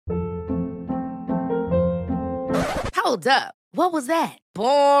Hold up. What was that?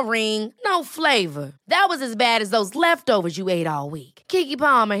 Boring. No flavor. That was as bad as those leftovers you ate all week. Keke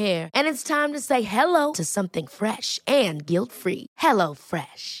Palmer here, and it's time to say hello to something fresh and guilt-free. Hello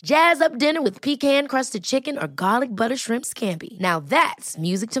Fresh. Jazz up dinner with pecan-crusted chicken or garlic butter shrimp scampi. Now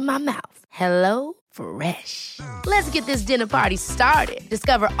that's music to my mouth. Hello Fresh. Let's get this dinner party started.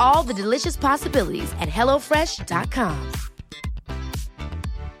 Discover all the delicious possibilities at hellofresh.com.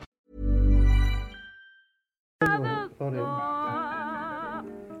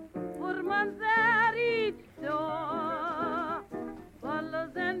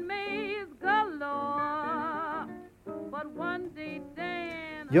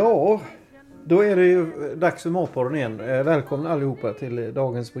 Ja, då är det ju dags för Matpodden igen. Välkomna allihopa till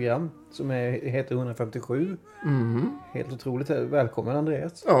dagens program som heter 157. Helt otroligt. Välkommen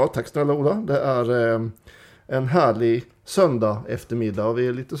Andreas. Ja, tack snälla Ola. Det är en härlig söndag eftermiddag och vi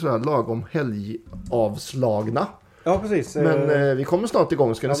är lite sådär lagom helgavslagna. Ja, precis. Men vi kommer snart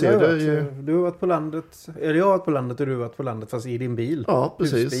igång, ska ni se. Du har varit på landet, eller jag har varit på landet och du har varit på landet fast i din bil. Ja,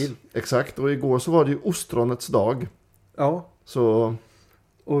 precis. Husbil. Exakt, och igår så var det ju ostronets dag. Ja. Så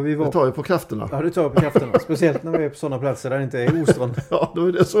och det tar ju på krafterna. Ja, det tar på krafterna. Speciellt när vi är på sådana platser där det inte är ostron. Ja, då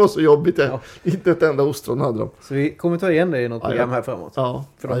är det så jobbigt. Ja. Inte ett enda ostron hade de. Så vi kommer ta igen det i något program här framåt. Ja.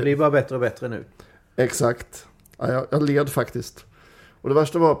 För de blir bara bättre och bättre nu. Exakt. Ja, jag led faktiskt. Och det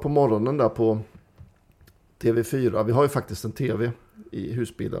värsta var på morgonen där på TV4. Vi har ju faktiskt en TV i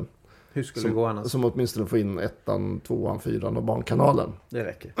husbilen. Hur skulle det gå annars? Som åtminstone får in 1:an, 2:an, 4:an och Barnkanalen. Det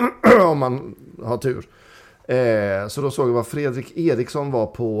räcker. Om man har tur. Så då såg jag vad Fredrik Eriksson var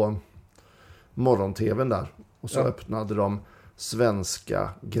på morgon-tvn där. Och så öppnade de svenska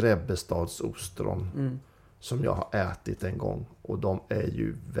Grebbestadsostron. Som jag har ätit en gång. Och de är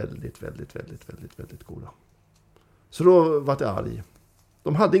ju väldigt, väldigt, väldigt, väldigt, väldigt goda. Så då var jag arg.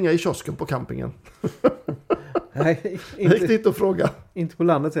 De hade inga i kiosken på campingen. Nej, jag gick dit och fråga. Inte på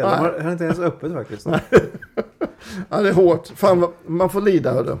landet heller. De har inte ens öppet faktiskt. Ja, det är hårt. Fan, man får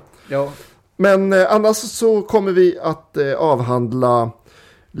lida, hörde. Ja. Men annars så kommer vi att avhandla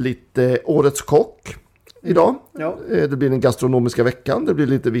lite Årets kock idag. Ja. Det blir den gastronomiska veckan. Det blir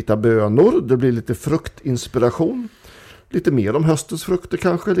lite vita bönor. Det blir lite fruktinspiration. Lite mer om höstens frukter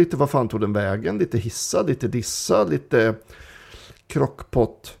kanske. Lite vad fan tog den vägen. Lite hissa, lite dissa. Lite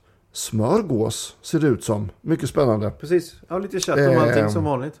krockpott smörgås ser det ut som. Mycket spännande. Precis. Ja, lite chatt om allting som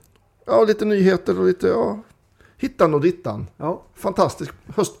vanligt. Ja, lite nyheter och lite hittan och dittan. Ja. Fantastisk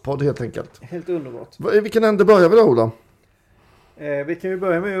höstpodd helt enkelt. Helt underbart. Vilken ände börjar vi då, Ola? Vi kan ju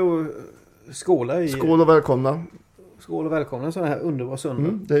börja med att skåla i... Skål och välkomna. Skål och välkomna en sån här underbar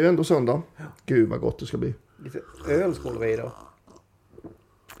söndag. Det är ju ändå söndag. Ja. Gud vad gott det ska bli. Lite öl skålar vi idag.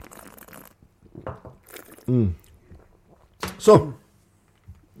 Så.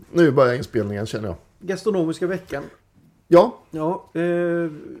 Nu börjar inspelningen, känner jag. Gastronomiska veckan. Ja. Ja,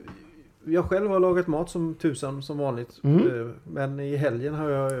 jag själv har lagat mat som tusan som vanligt. Men i helgen har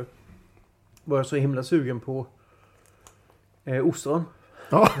jag varit så himla sugen på ostron.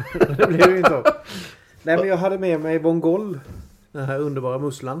 Ja. Det blev ju inte av. Nej, men jag hade med mig vongol. Den här underbara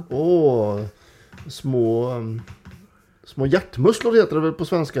musslan. Små hjärtmusslor heter det väl på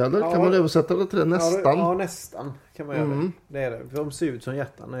svenska, eller? Ja. Kan man översätta det till det? Nästan. Ja, nästan kan man göra det. Det är det. För de ser ut som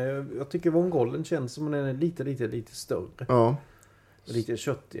hjärtan. Jag tycker vongolen känns som den är lite större. Ja. Lite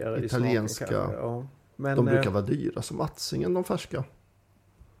köttigare. Italienska. Ja. Men, de brukar vara dyra som atsingen, de färska.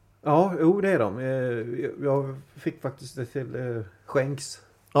 Ja, det är de. Jag fick faktiskt det till skänks.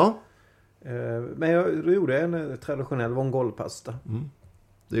 Ja. Men jag gjorde en traditionell vongolpasta.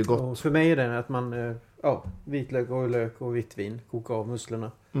 Det är gott. Och för mig är det att man vitlök och lök och vitt vin, koka av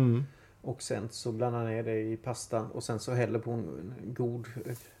musslorna. Och sen så blandar ner det i pastan och sen så häller på en god,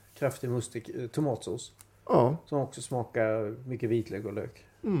 kraftig mustig tomatsås. Ja. Som också smakar mycket vitlök och lök.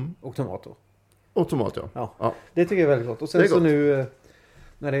 Och tomater. Och tomat, ja. Det tycker jag är väldigt gott. Och sen så nu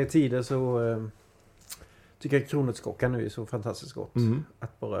när det är tider så tycker jag kronärtskocka nu är så fantastiskt gott.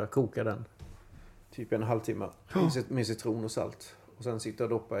 Att bara koka den typ en halvtimme med citron och salt. Och sen sitta och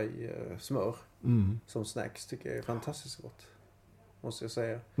doppa i smör som snacks tycker jag är fantastiskt gott. Måste jag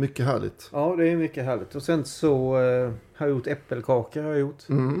säga. Mycket härligt. Ja, det är mycket härligt. Och sen så har jag gjort äppelkakor.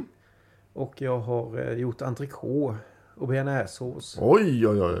 Och jag har gjort entrecote och bearnaisesås. Oj.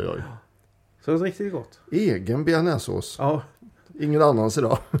 Så det är riktigt gott. Egen bearnaisesås. Ja. Ingen annans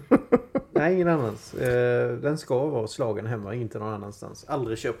idag. Nej, ingen annans. Den ska vara slagen hemma, inte någon annanstans.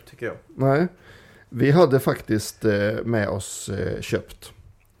 Aldrig köpt tycker jag. Nej. Vi hade faktiskt med oss köpt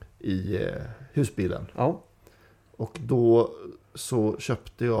i husbilen. Ja. Och då så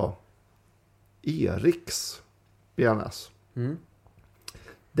köpte jag Eriks bearnaise.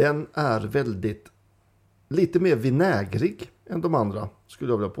 Den är väldigt lite mer vinägrig än de andra,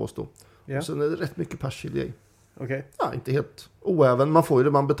 skulle jag vilja påstå. Ja. Och sen är det rätt mycket persilja i. Okej. Ja, inte helt oäven. Man får ju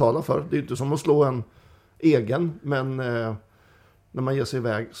det man betalar för. Det är ju inte som att slå en egen, men när man ger sig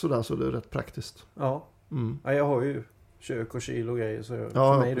iväg sådär så är det rätt praktiskt. Ja. Mm. Ja, jag har ju kök och kyl och grejer, så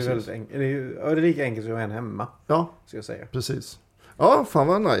Ja, för mig är det precis. väldigt enkelt. Det är lika enkelt som en hemma, Ja, ska jag säga. precis. Ja, fan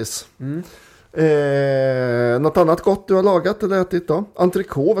vad nice. Mm. Något annat gott du har lagat eller ätit då?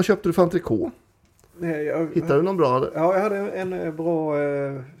 Entrecote, vad köpte du för entrecote? Hittade du någon bra? Ja, jag hade en bra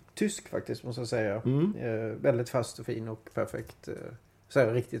tysk faktiskt, måste jag säga. Mm. Väldigt fast och fin och perfekt. Så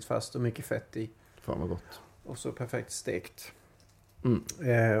här, riktigt fast och mycket fett i. Fan vad gott. Och så perfekt stekt.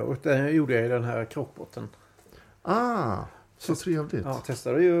 Mm. Och den gjorde jag i den här krockbotten. Så trevligt. Ja,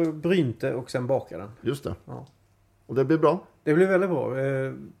 testade ju brynte och sen bakade den. Just det. Ja. Och det blir bra? Det blir väldigt bra.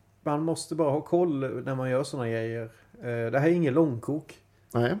 Man måste bara ha koll när man gör såna grejer. Det här är ingen långkok.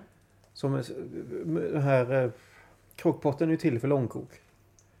 Nej. Som den här krockpotten är ju till för långkok.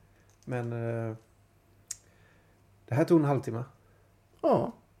 Men det här tog en halvtimme.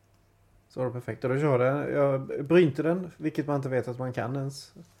 Ja. Så var det perfekt. Och då körde jag brynte den, vilket man inte vet att man kan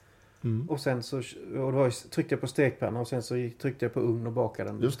ens. Mm. Och sen så tryckte jag på stekpanna och sen så tryckte jag på ugn och bakade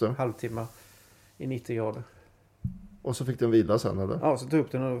den. Just det. Halvtimme i 90 grader. Och så fick den vila sen eller? Ja, så tog jag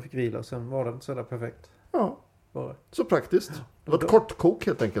upp den och fick vila. Sen var den sådär perfekt. Ja. Bara. Så praktiskt. Det var ett kortkok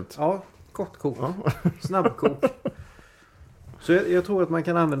helt enkelt. Ja, kortkok. Ja. Snabbkok. Så jag tror att man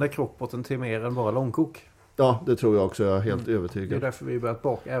kan använda krockbotten till mer än bara långkok. Ja, det tror jag också. Jag är helt Det är övertygad. därför vi börjat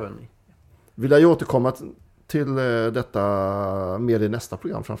baka även i. Vill jag ju återkomma till detta mer i nästa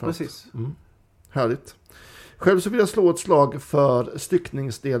program framförallt. Precis. Mm. Härligt. Själv så vill jag slå ett slag för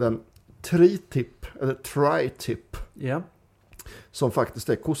styckningsdelen tri-tip, eller tri-tip, Ja. som faktiskt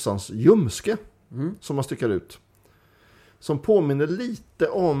är kossans ljumske Mm. som man styckar ut. Som påminner lite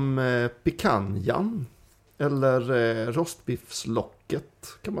om picanjan eller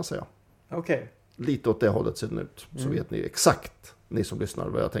rostbiffslocket kan man säga. Okej. Lite åt det hållet ser den ut. Så vet ni exakt, ni som lyssnar,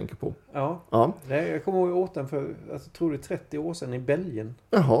 vad jag tänker på. Ja. Ja. Jag kommer ihåg jag åt den för, jag tror det är 30 år sedan i Belgien.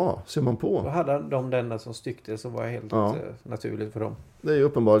 Jaha, ser man Då på. hade de den där som styckte, som var helt naturligt för dem. Det är ju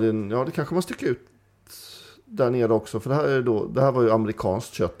uppenbarligen, ja det kanske man stycker ut där nere också. För det här var ju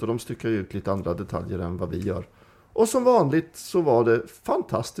amerikanskt kött och de styckar ut lite andra detaljer än vad vi gör. Och som vanligt så var det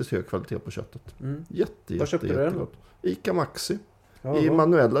fantastiskt hög kvalitet på köttet. Mm. Var köpte du den? jättegott. Ica Maxi. Ja, I bra.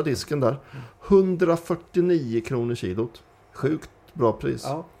 manuella disken där. 149 kronor kilot. Sjukt bra pris.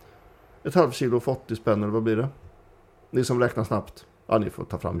 Ja. Ett halvt kilo för 80 spänn, eller vad blir det? Ni som räknar snabbt. Ja, ni får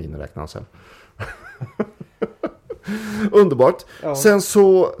ta fram miniräknaren sen. Underbart. Ja. Sen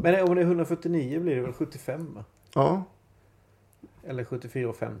så... Men om det är 149 blir det väl 75? Ja, Eller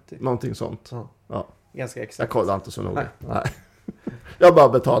 74,50. någonting sånt. Ja. Ja. Ganska Jag exakt. kollar inte så noga. Nej. Nej. Jag bara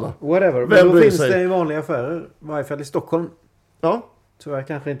betalar. Whatever. Vem Men då bryr finns sig? det i vanliga affärer. I varje fall i Stockholm. Ja. Tyvärr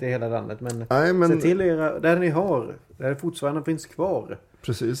kanske inte i hela landet. Men, Nej, men... se till era, där ni har. Där det fortfarande finns kvar.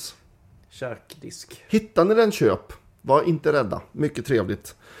 Precis. Kärkdisk. Hittar ni den, köp. Var inte rädda. Mycket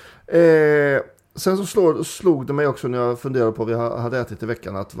trevligt. Sen så slog det mig också när jag funderade på vad jag hade ätit i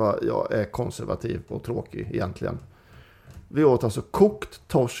veckan, att jag är konservativ och tråkig egentligen. Vi åt alltså kokt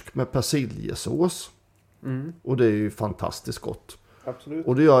torsk med persiljesås. Mm. Och det är ju fantastiskt gott. Absolut.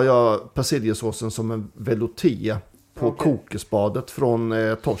 Och då gör jag persiljesåsen som en velouté på kokespadet från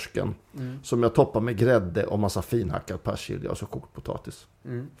torsken. Mm. Som jag toppar med grädde och massa finhackad persilja och så kokt potatis.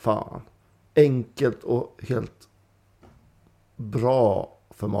 Mm. Fan. Enkelt och helt bra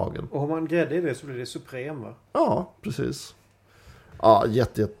för magen. Och har man grädde i det så blir det suprem, va? Ja, precis. Ja,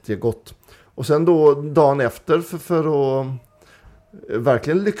 jättegott. Och sen då dagen efter för att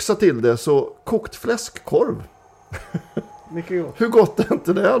verkligen lyxa till det, så kokt fläskkorv. Mycket gott. Hur gott är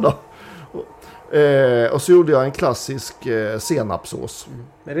inte det då? Och så gjorde jag en klassisk senapsås.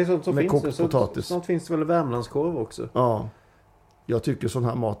 Men det är sånt som Med finns. kokt Så, potatis. snart finns det väl Värmlandskorv också. Ja. Jag tycker sån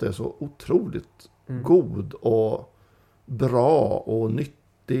här mat är så otroligt god och bra och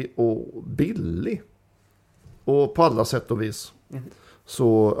nyttig och billig. Och på alla sätt och vis.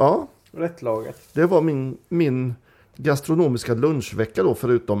 Så ja, Rättlagat. det var min gastronomiska lunchvecka då,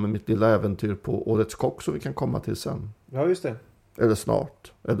 förutom mitt lilla äventyr på Årets kock som vi kan komma till sen. Ja, just det. Eller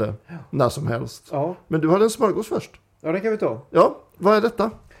snart. Eller när som helst. Ja, Men du hade en smörgås först. det kan vi ta. Ja, vad är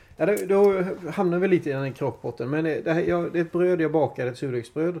detta? Ja, då hamnar vi lite i den krockbotten. Men det är ett bröd jag bakar, ett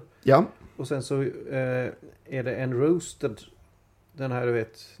surdegsbröd. Ja, Och sen så är det en roasted. Den här, du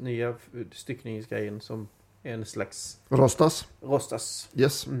vet, nya styckningsgrejen som är en slags rostas.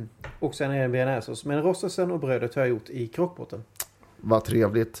 Yes. Och sen är det en bearnaisesås. Men rostasen och brödet har jag gjort i krockbotten. Vad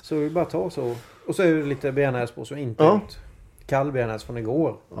trevligt. Så vi bara tar så. Och så är det lite bearnaise på som inte Ja. har gjort. kall bearnaise från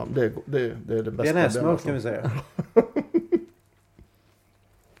igår. Ja, det är det bästa. Bearnaise-smör kan vi säga.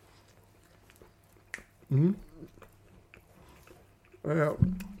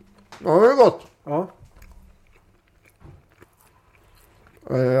 Ja, det är gott. Ja.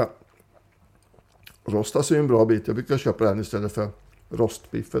 Rostas är ju en bra bit. Jag brukar köpa den istället för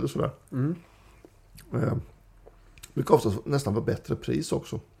rostbiff eller sådär. Brukar ofta nästan vara bättre pris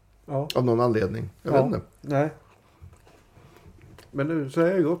också. Ja. Av någon anledning. Jag vet inte. Nej. Men nu så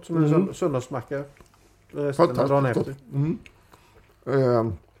är det gott som en söndagsmacka. Resten av dagen efter.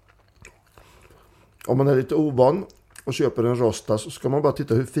 Om man är lite ovan och köper en rosta så ska man bara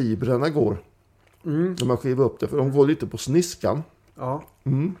titta hur fibrerna går. När man skivar upp det. För de går lite på sniskan. Ja.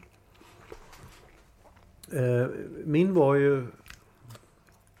 Min var ju...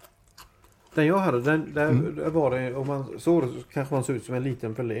 Den jag hade, där var det, om man såg det så kanske man såg ut som en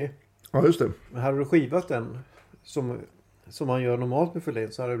liten filé. Ja, just det. Men hade du skivat den som man gör normalt med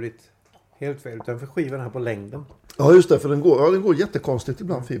filé så hade det blivit helt fel. Utan för skivan här på längden. Ja, just det. För den går jättekonstigt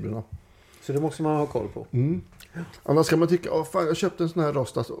ibland, fibrerna. Så det måste man ha koll på. Annars kan man tycka, fan, jag köpte en sån här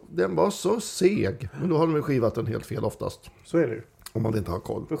rosta. Den var så seg. Men då har de skivat den helt fel oftast. Så är det ju. Om man inte har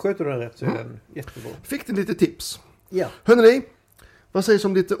koll. För sköter du den rätt så är den jättebra. Fick ni lite tips? Ja. Hörrni, vad sägs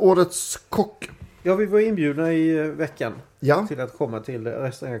om lite årets kock? Ja, vi var inbjudna i veckan Ja. till att komma till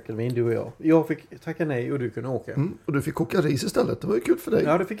restaurangakademin, du och jag. Jag fick tacka nej och du kunde åka. Och du fick koka ris istället. Det var ju kul för dig.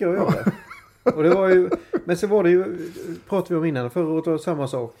 Ja, det fick jag göra. Och det var ju, men så var det ju, pratade vi om innan, förra året var det samma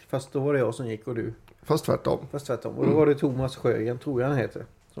sak. Fast då var det jag som gick och du. Fast tvärtom. Och då var det Thomas Sjögren, tror jag han heter,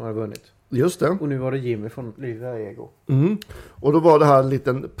 som hade vunnit. Just det. Och nu var det Jimmy från Livia Ego. Och då var det här en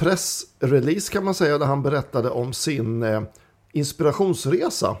liten pressrelease kan man säga. Där han berättade om sin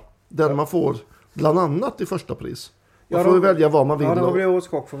inspirationsresa. Där man får bland annat i första pris. Man får välja vad man vill. Ja, då blir årets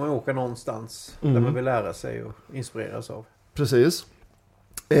kock får man åka någonstans. Där man vill lära sig och inspireras av. Precis.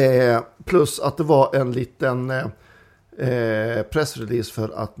 Plus att det var en liten pressrelease för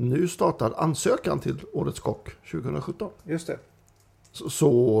att nu startar ansökan till årets kock 2017. Just det.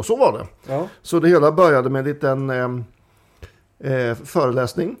 Så var det. Ja. Så det hela började med en liten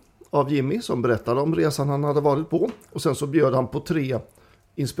föreläsning av Jimmy som berättade om resan han hade varit på. Och sen så bjöd han på 3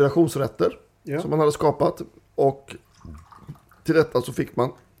 inspirationsrätter som han hade skapat. Och till detta så fick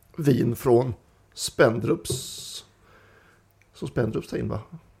man vin från Spendrups. Så Spendrups tar in, va?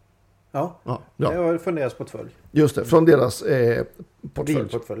 Ja. Det var från deras portfölj. Just det, från deras portfölj.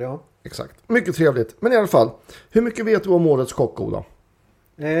 Vinportfölj, ja. Exakt. Mycket trevligt. Men i alla fall, hur mycket vet du om årets kock, Ola?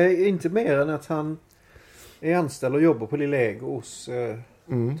 Inte mer än att han är anställd och jobbar på Lilla Ägg hos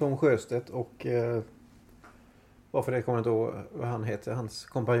Tom Sjöstedt och varför det kommer inte ihåg vad han heter, hans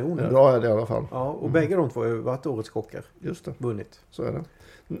kompanjoner. Bra är det i alla fall. Ja, och bägge de två har ju varit årets kockar. Just det. Vunnit. Så är det.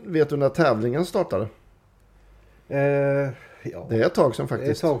 Vet du när tävlingen startade? Ja. Det är ett tag sedan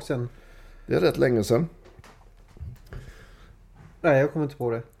faktiskt. Det är ett tag sedan. Det är rätt länge sedan. Nej, jag kommer inte på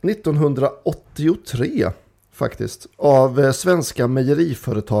det. 1983 faktiskt. Av Svenska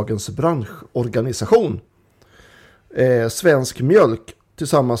mejeriföretagens branschorganisation. Svensk mjölk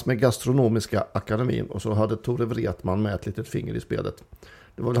tillsammans med Gastronomiska akademin. Och så hade Tore Wretman med ett litet finger i spelet.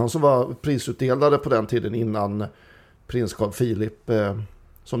 Det var väl han som var prisutdelare på den tiden innan prins Carl Philip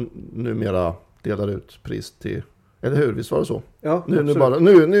som numera delar ut pris till... Eller hur? Visst var det så? Ja,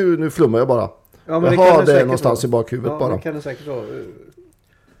 nu flummar jag bara. Ja, men jag har det någonstans i bakhuvudet bara. Ja, det kan det säkert vara.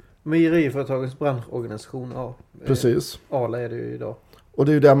 Mejeriföretagens branschorganisation, ja. Precis. ALA är det ju idag. Och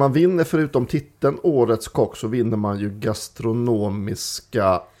det är ju där man vinner, förutom titeln Årets kock, så vinner man ju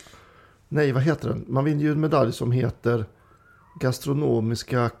gastronomiska... Nej, vad heter den? Man vinner ju en medalj som heter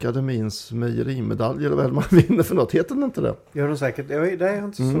Gastronomiska akademins mejerimedalj. Eller vad man vinner för något? Heter den inte det? Gör den säkert. Det är jag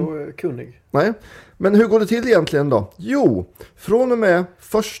inte så kunnig. Nej, men hur går det till egentligen då? Jo, från och med 1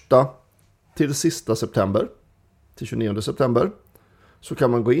 till sista september, till 29 september, så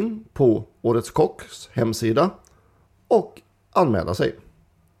kan man gå in på Årets Kocks hemsida och anmäla sig.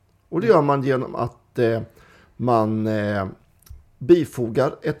 Och det gör man genom att man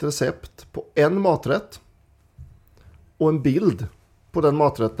bifogar ett recept på en maträtt och en bild på den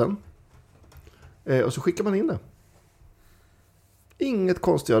maträtten. Och så skickar man in det. Inget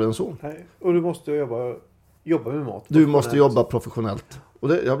konstigare än så. Nej. Och du måste jobba med mat. Du måste jobba professionellt.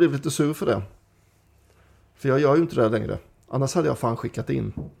 Och jag blev lite sur för det. För jag gör ju inte det längre. Annars hade jag fan skickat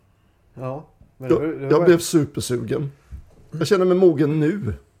in. Ja. Men jag blev supersugen. Jag känner mig mogen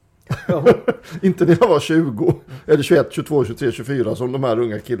nu. Ja. Inte när jag var 20. Eller 21, 22, 23, 24. Som de här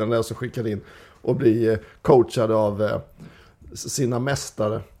unga killarna är som skickar in. Och blir coachade av sina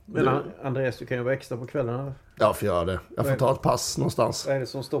mästare. Men Andreas, du kan ju vara extra på kvällarna. Jag får göra det. Jag får ta ett pass någonstans. Vad är det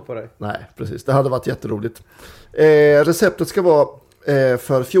som står på dig? Nej, precis. Det hade varit jätteroligt. Receptet ska vara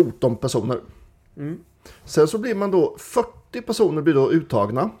för 14 personer. Mm. Sen så blir man då 40 personer blir då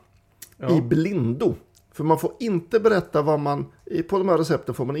uttagna i blindo. För man får inte berätta vad man... På de här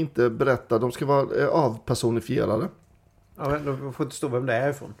recepten får man inte berätta. De ska vara avpersonifierade. Ja, men de får inte stå vem det är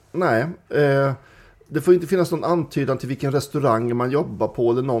ifrån. Nej. Det får inte finnas någon antydan till vilken restaurang man jobbar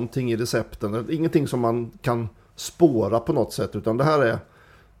på eller någonting i recepten. Ingenting som man kan spåra på något sätt. Utan det här är...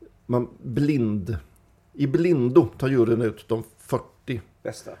 I blindo tar juryn ut de 40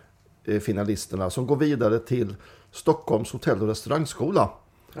 bästa finalisterna som går vidare till Stockholms hotell- och restaurangskola.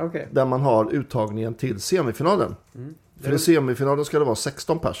 Okay. Där man har uttagningen till semifinalen. För i semifinalen ska det vara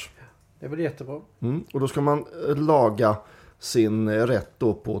 16 pers. Det är väl jättebra. Och då ska man laga sin rätt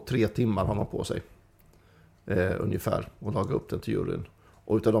då på 3 timmar har man på sig. Ungefär. Och laga upp den till juryn.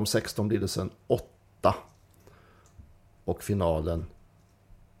 Och utav de 16 blir det sen 8. Och finalen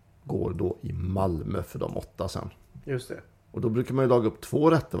går då i Malmö för de 8 sen. Just det. Och då brukar man ju laga upp 2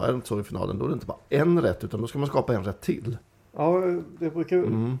 rätter, va? Är det inte så i finalen? Då är det inte bara en rätt, utan då ska man skapa en rätt till. Ja, det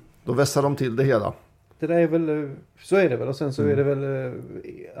brukar... Då vässar de till det hela. Det där är väl... Så är det väl. Och sen så är det väl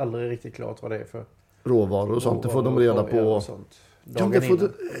aldrig riktigt klart vad det är för... Råvaror och sånt. Det får de reda på... Och sånt. Det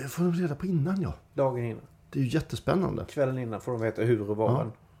får de reda på innan, ja. Dagen innan. Det är ju jättespännande. Kvällen innan får de veta hur och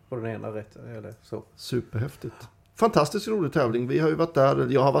var på den ena rätten. Eller så. Superhäftigt. Fantastiskt rolig tävling. Vi har ju varit där.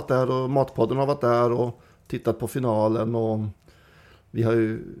 Jag har varit där och Matpodden har varit där och tittat på finalen. Och vi har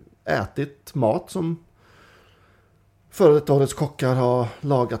ju ätit mat som före detta årets kockar har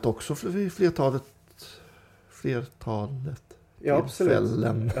lagat också för flertalet tillfällen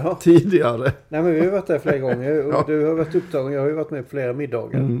tidigare. Nej, men vi har varit där flera gånger och du har varit upptagen. Jag har ju varit med på flera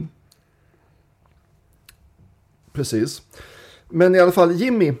middagar. Precis. Men i alla fall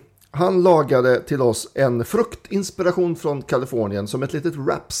Jimmy, han lagade till oss en fruktinspiration från Kalifornien som ett litet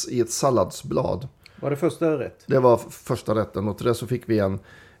wraps i ett salladsblad. Var det första rätt? Det var första rätten och till det så fick vi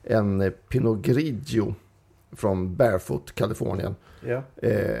en Pinot Grigio från Barefoot, Kalifornien. Ja.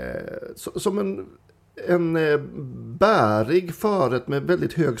 Som en bärig förrätt med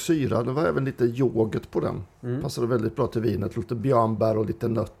väldigt hög syra. Det var även lite yoghurt på den. Passade väldigt bra till vinet. Lite björnbär och lite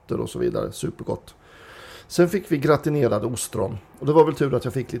nötter och så vidare. Supergott. Sen fick vi gratinerade ostron. Och det var väl tur att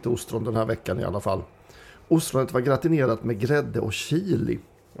jag fick lite ostron den här veckan i alla fall. Ostronet var gratinerat med grädde och chili.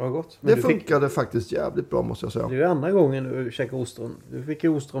 Vad gott. Men det funkade faktiskt jävligt bra, måste jag säga. Det är andra gången du käkar ostron. Du fick ju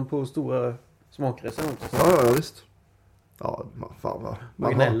ostron på stora smakresten också. Ja, visst. Ja, fan vad.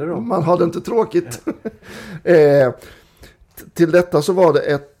 Man hade inte tråkigt. Till detta så var det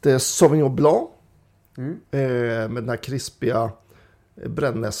ett Sauvignon Blanc. Med den här krispiga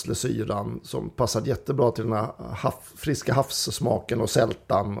brännässlesyran som passade jättebra till den här friska havssmaken och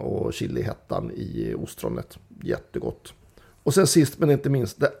sältan och chilihettan i ostronet. Jättegott. Och sen sist men inte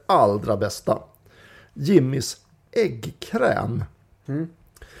minst det allra bästa. Jimmys äggkräm.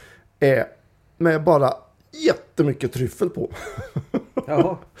 Med bara jättemycket tryffel på.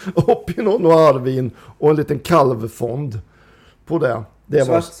 Jaha. Och Pinot Noir-vin och en liten kalvfond på det.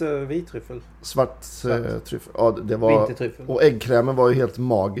 Vit tryffel. Svart tryffel. Ja, det var. Och äggkrämen var ju helt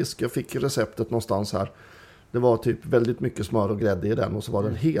magisk. Jag fick receptet någonstans här. Det var typ väldigt mycket smör och grädde i den och så var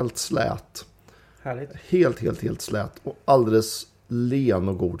den helt slät. Härligt. Helt slät och alldeles len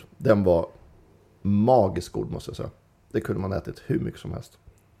och god. Den var magisk god, måste jag säga. Det kunde man ätit hur mycket som helst.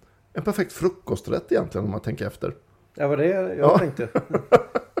 En perfekt frukosträtt egentligen om man tänker efter. Ja, var det jag tänkte.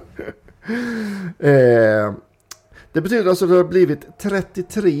 Det betyder alltså att det har blivit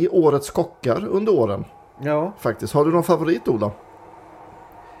 33 årets kockar under åren. Ja. Faktiskt. Har du någon favorit, Ola?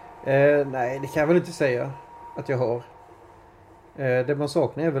 Nej, det kan jag väl inte säga att jag har. Det man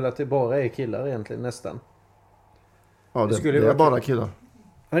saknar är väl att det bara är killar egentligen, nästan. Ja, det är bara killar.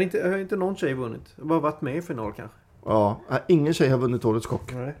 Har inte någon tjej vunnit? Bara varit med i final kanske. Ja, ingen tjej har vunnit årets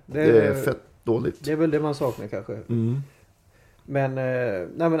kock. Nej, det är fett dåligt. Det är väl det man saknar kanske. Men,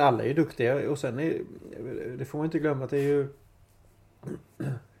 men alla är ju duktiga. Och sen det får man inte glömma att det är ju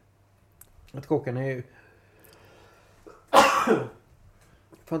att kockarna är ju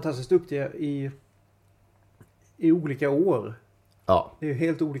fantastiskt duktiga i olika år. Ja. Det är ju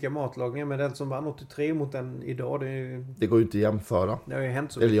helt olika matlagningar. Men den som vann 83 mot den idag, det går ju inte att jämföra. Det har ju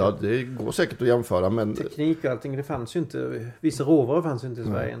hänt så mycket. Ja, det går säkert att jämföra. Men teknik och allting, det fanns ju inte. Vissa råvaror fanns ju inte i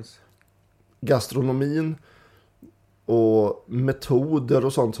Sverige ens. Gastronomin och metoder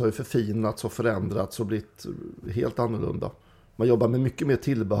och sånt har ju förfinats och förändrats och blivit helt annorlunda. Man jobbar med mycket mer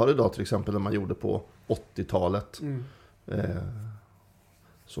tillbehör idag till exempel än man gjorde på 80-talet.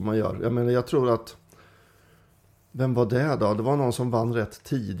 Som man gör. Jag tror att Vem var det då? Det var någon som vann rätt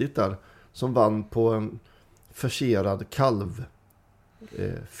tidigt där. Som vann på en förserad kalvfilé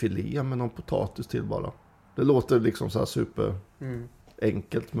med någon potatis till bara. Det låter liksom så här super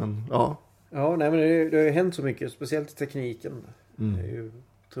enkelt, men ja. Ja, nej, men det har ju hänt så mycket, speciellt i tekniken. Det är ju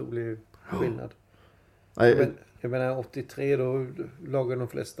otrolig skillnad. Jag menar 83 då lagade de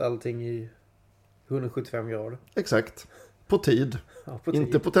flesta allting i 175 grader. Exakt. På tid. Ja, på tid.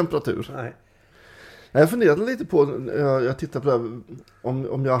 Inte på temperatur. Nej. Jag funderade lite på, jag tittar på det här,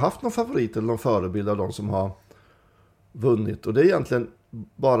 om jag har haft någon favorit eller någon förebild av de som har vunnit. Och det är egentligen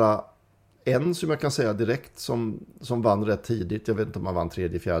bara en som jag kan säga direkt som vann rätt tidigt. Jag vet inte om han vann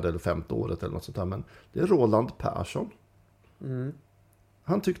 3:e, 4:e eller 5:e året eller något sånt där. Men det är Roland Persson.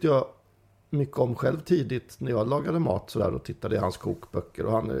 Han tyckte jag mycket om själv tidigt när jag lagade mat så där och tittade i hans kokböcker.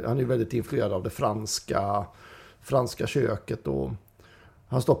 Och han är väldigt influerad av det franska köket. Och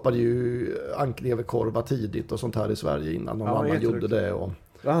han stoppade ju ankleverkorvar tidigt och sånt här i Sverige innan någon annan gjorde det. Och...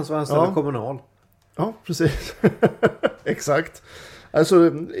 Det var han som anställde Kommunal. Ja, precis. Exakt.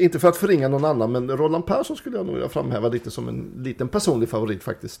 Alltså, inte för att förringa någon annan, men Roland Persson skulle jag nog vilja framhäva lite som en liten personlig favorit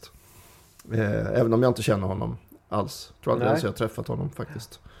faktiskt. Även om jag inte känner honom alls. Tror aldrig ens jag har träffat honom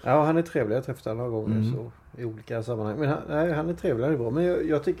faktiskt. Ja, han är trevlig. Jag har träffat alla gånger så, i olika sammanhang. Men han är trevlig, han är bra. Men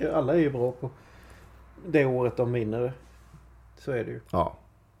jag tycker alla är ju bra på det året de vinner. Så är det ju. Ja.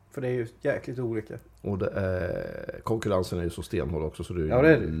 För det är ju jäkligt olika. Och konkurrensen är ju så stenhård också. Så det är ja,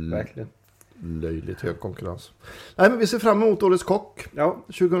 det är det. Verkligen. Löjligt hög konkurrens. Nej, men vi ser fram emot Årets kock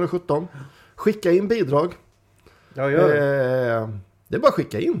 2017. Skicka in bidrag. Ja, gör det. Det är bara att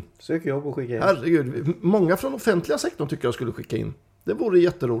skicka in. Sök jobb och skicka in. Herregud, många från offentliga sektorn tycker jag skulle skicka in. Det vore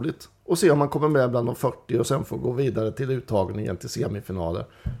jätteroligt. Och se om man kommer med bland de 40 och sen får gå vidare till uttagningen till semifinaler.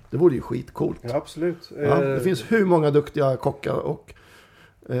 Det vore ju skitcoolt. Ja, absolut. Ja, det finns hur många duktiga kockar och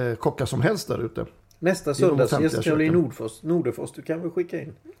kockar som helst där ute. Nästa söndagsgäst Caroline Nordefors, du kan väl skicka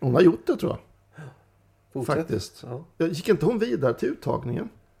in? Hon har gjort det, tror jag. Fortsätt. Faktiskt. Ja. Gick inte hon vidare till uttagningen?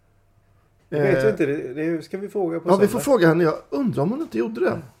 Jag vet inte, det ska vi fråga på söndag. Ja, vi får fråga henne. Jag undrar om hon inte gjorde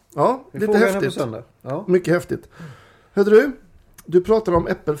det. Ja, vi lite häftigt. På söndag. Ja. Mycket häftigt. Hörde du pratade om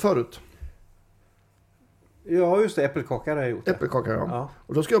äppel förut. Ja, just det. Äppelkakar har jag gjort. Äppelkakar, ja.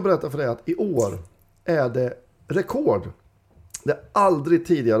 Och då ska jag berätta för dig att i år är det rekord. Det har aldrig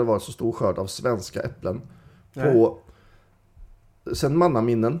tidigare varit så stor skörd av svenska äpplen sen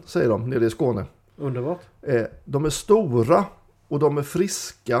mannaminnen, säger de, nere i Skåne. Underbart. De är stora och de är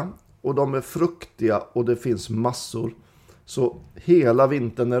friska och de är fruktiga och det finns massor. Så hela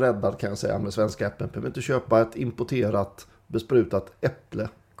vintern är räddad, kan jag säga, med svenska äpplen. Vi behöver inte köpa ett importerat besprutat äpple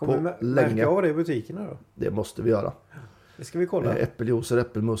på länge. Märka av det i butikerna då? Det måste vi göra. Det ska vi kolla. Äppeljuicer,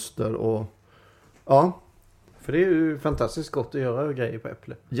 äppelmuster och ja. För det är ju fantastiskt gott att göra grejer på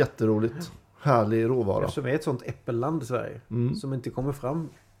äpple. Jätteroligt. Härlig råvara. Som är ett sånt äppelland i Sverige. Som inte kommer fram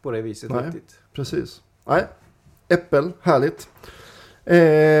på det viset. Nej, riktigt. Precis. Nej, äppel, härligt.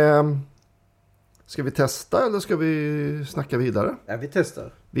 Ska vi testa eller ska vi snacka vidare? Ja, vi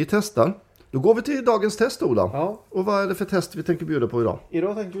testar. Vi testar. Då går vi till dagens test, Ola. Ja. Och vad är det för test vi tänker bjuda på idag?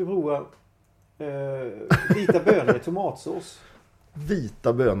 Idag tänker vi prova vita bönor i tomatsås.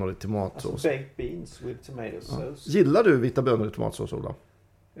 Vita bönor i tomatsås. Alltså baked beans with tomato sauce. Ja. Gillar du vita bönor i tomatsås, Ola?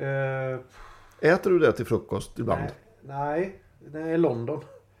 Äter du det till frukost ibland? Nej, det är London.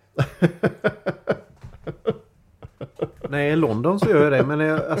 Nej, i London så gör jag det.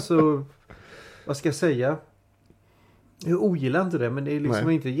 Men alltså, vad ska jag säga? Jag ogillar inte det, men det är liksom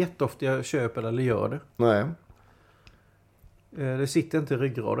inte jätteofta jag köper eller gör det. Nej. Det sitter inte i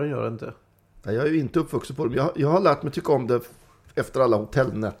ryggraden, gör det inte. Jag är ju inte uppvuxen på det. Jag har lärt mig tycka om det efter alla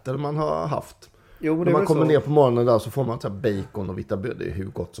hotellnätter man har haft. Jo, men när man kommer ner på morgonen där så får man så här bacon och vita bönor. Det är hur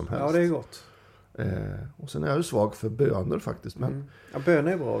gott som helst. Ja, det är gott. Och sen är jag ju svag för bönor faktiskt. Men... Ja,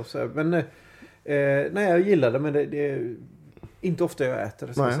 bönor är bra. Så, men nej, jag gillar det, men det är inte ofta jag äter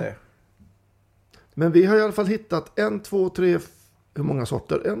det, ska jag säga. Men vi har i alla fall hittat 1, 2, 3, hur många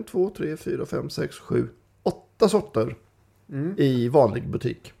sorter? 1, 2, 3, 4, 5, 6, 7, 8 sorter i vanlig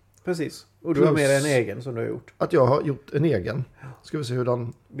butik. Precis. Och du har med dig en egen som du har gjort. Att jag har gjort en egen. Ska vi se hur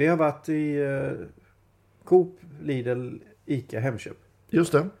den... Vi har varit i Coop, Lidl, Ica, Hemköp.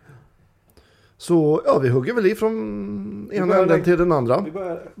 Just det. Så ja, vi hugger väl i från ena änden till den andra.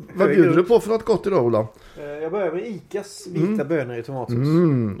 Vad bjuder du på för något gott idag, Ola? Jag börjar med Icas vita bönor i tomatsås.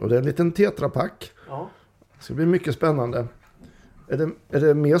 Och det är en liten tetrapack. Ja. Det ska bli mycket spännande. Är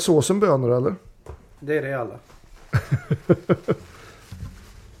det mer sås än bönor, eller? Det är det alla.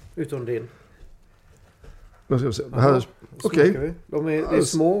 Utom din. Okej. Det är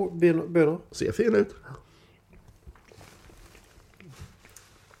små bönor. Ser fin ut.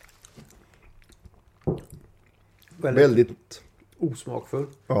 Väldigt osmakfull.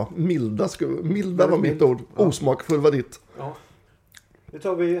 Ja, milda var mitt ord. Ja. Osmakfull var ditt. Ja. Nu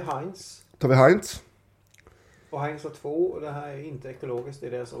tar vi Heinz. Och Heinz har 2 och det här är inte ekologiskt, det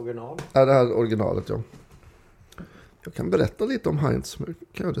är deras original. Ja, det här är originalet, ja. Jag kan berätta lite om Heinz, men jag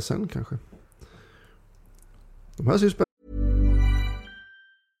kan göra det sen kanske. De här ser ju spännande.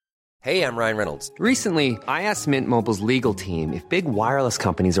 Hey, I'm Ryan Reynolds. Recently, I asked Mint Mobile's legal team if big wireless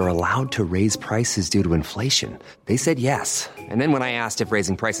companies are allowed to raise prices due to inflation. They said yes. And then when I asked if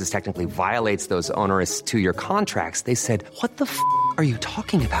raising prices technically violates those onerous 2-year contracts, they said, "What the f*** are you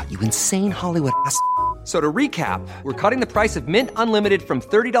talking about, you insane Hollywood ass?" So to recap, we're cutting the price of Mint Unlimited from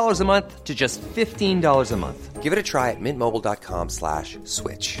 $30 a month to just $15 a month. Give it a try at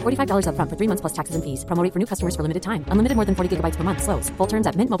mintmobile.com/switch. $45 up front for 3 months plus taxes and fees. Promo rate for new customers for limited time. Unlimited more than 40 gigabytes per month. Slows full terms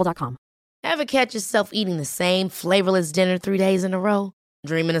at mintmobile.com. Ever catch yourself eating the same flavorless dinner 3 days in a row?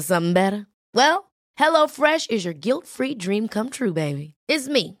 Dreaming of something better? Well, HelloFresh is your guilt-free dream come true, baby. It's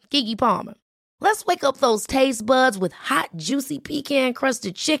me, Keke Palmer. Let's wake up those taste buds with hot, juicy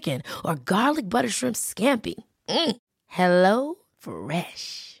pecan-crusted chicken or garlic butter shrimp scampi. Hello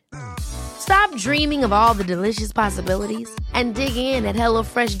Fresh. Stop dreaming of all the delicious possibilities and dig in at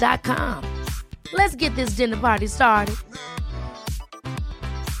HelloFresh.com. Let's get this dinner party started.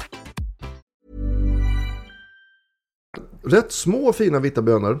 Rätt små fina vita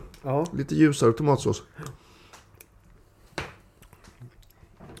bönor. Ja. Lite ljusare tomatsås.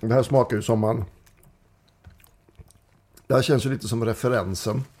 Det här smakar ju som man... Det här känns ju lite som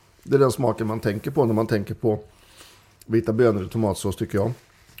referensen. Det är den smaken man tänker på när man tänker på vita bönor och tomatsås, tycker jag.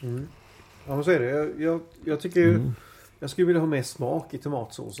 Mm. Ja, men så är det. Jag tycker ju... Jag skulle vilja ha mer smak i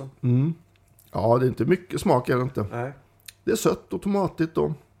tomatsåsen. Mm. Ja, det är inte mycket smak, är det inte. Nej. Det är sött och tomatigt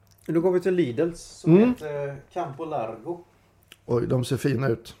då. Nu går vi till Lidls som heter Campo Largo. Oj, de ser fina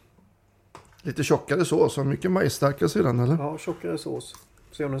ut. Lite tjockare sås och mycket majsstarkare sedan, eller? Ja, tjockare sås.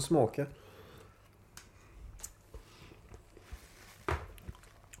 Se om den smakar.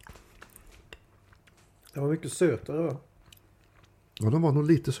 Det var mycket sötare, va? Ja, de var nog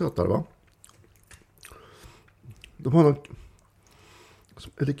lite sötare, va? De har någon...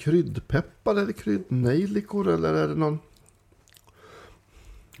 Är det kryddpeppar eller kryddnejlikor eller är det någon...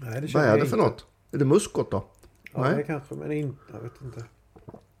 Nej, det vad är det inte. för något? Är det muskot då? Ja, Nej. det kanske, men inte. Jag vet inte.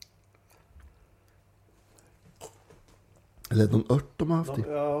 Eller någon ört de har haft i.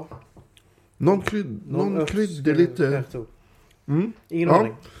 Ja. Någon kryddig lite... Ingen Ja.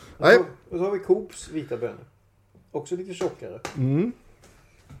 aning. Nej. Och så har vi Coops vita bönor. Också lite tjockare.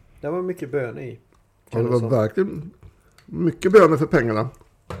 Det var mycket bönor i. Ja, det var verkligen mycket bönor för pengarna.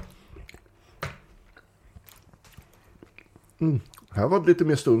 Här var det lite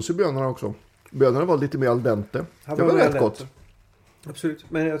mer stuns i bönorna också. Bönorna var lite mer al dente. Det var rätt gott. Absolut.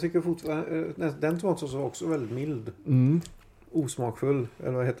 Men jag tycker fortfarande den tomatsåsen var också väldigt mild. Osmakfull.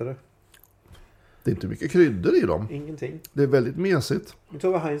 Eller vad heter det? Det är inte mycket kryddor i dem. Ingenting. Det är väldigt mesigt. Nu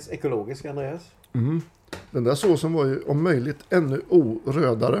tar vi Heinz ekologisk, Andreas. Den där såsen var ju om möjligt ännu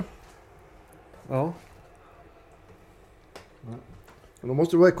orödare. Ja. Men då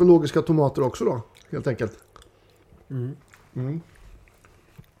måste det vara ekologiska tomater också då. Helt enkelt.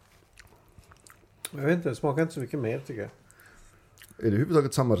 Jag vet inte, det smakar inte så mycket mer tycker jag. Är det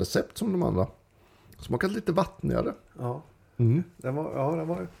överhuvudtaget samma recept som de andra? Smakar lite vattnigare. Ja. Den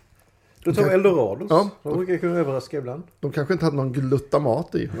var... Då tar vi Eldorado. Ja. De brukar kunna överraska ibland. De kanske inte hade någon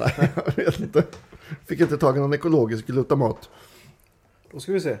glutamat i. Nej, jag vet inte. Fick inte tag i någon ekologisk glutamat. Då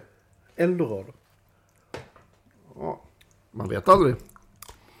ska vi se. Eldorado. Ja, man vet aldrig.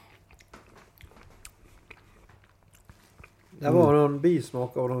 Det var någon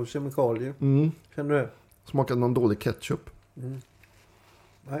bismak av någon kemikalier. Känner du det? Smakade någon dålig ketchup. Nej.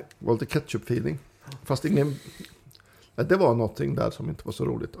 Det var lite ketchup-feeling. Fast ingen... Ja, det var någonting där som inte var så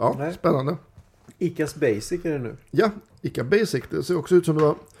roligt. Ja, Nej. Spännande. Icas Basic är det nu. Ja, Ica Basic. Det ser också ut som det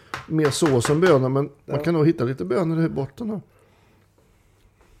var mer sås än bönor. Men man kan nog hitta lite bönor i botten här.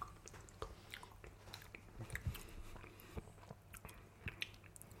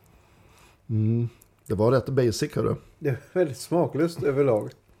 Det var rätt basic, hörru. Det är väldigt smaklöst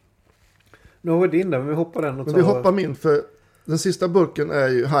överlag. Nu har vi din där, men vi hoppar den och tar... Men vi hoppar min, för den sista burken är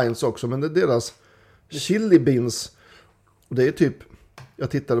ju Heinz också. Men det är deras chili beans. Och det är typ,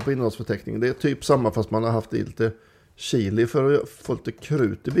 jag tittade på innehållsförteckningen. Det är typ samma fast man har haft i lite chili för att få lite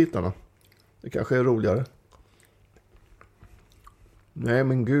krut i bitarna. Det kanske är roligare. Nej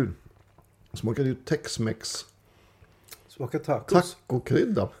men gud. Smakar ju Tex-Mex. Smakar tacos.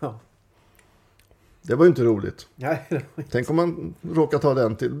 Tacokrydda. Ja. Det var ju inte roligt. Nej, det var inte. Tänk om man råkar ta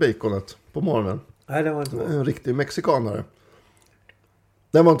den till baconet på morgonen. Nej, det var inte bra. En riktig mexikanare.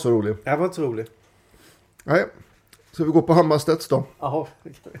 Den var inte så rolig. Det var inte så roligt. Nej. Ska vi gå på Hammarstedts då? Jaha.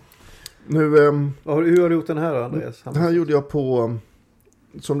 Nu, Hur har du gjort den här då, Andreas? den här gjorde jag på,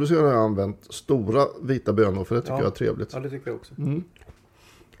 som du ser har jag använt stora vita bönor, för det tycker jag är trevligt. Ja, det tycker jag också.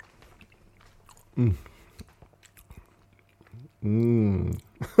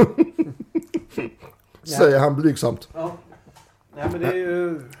 Säger han blygsamt. Ja. Nej, men det är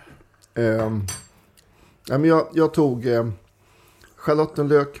ju... Jag tog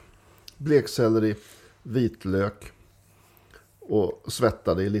schalottenlök, blekselleri, vitlök och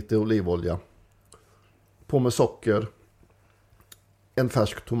svettade i lite olivolja. På med socker, en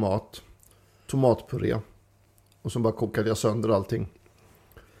färsk tomat, tomatpuré och så bara kokade jag sönder allting.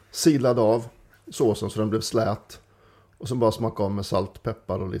 Silade av såsen så den blev slät och så bara smakade av med salt,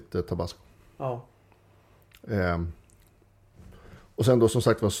 peppar och lite tabasco. Ja. Och sen då som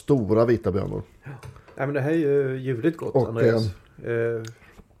sagt var stora vita bönor. Ja, men det här är ju ljuvligt gott, och, Andreas.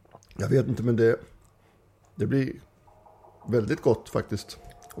 Jag vet inte, men det blir väldigt gott faktiskt.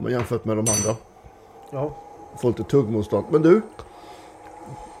 Om man jämfört med de andra. Ja. Får lite tuggmotstånd. Men du,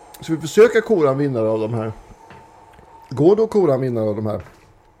 ska vi försöka kora en vinnare av de här? Går det att kora en vinnare av de här?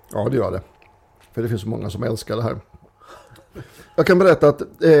 Ja, det gör det. För det finns så många som älskar det här. Jag kan berätta att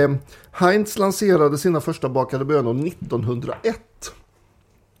Heinz lanserade sina första bakade bönor 1901.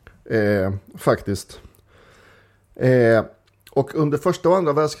 Faktiskt. Och under första och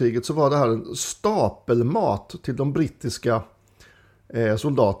andra världskriget så var det här en stapelmat till de brittiska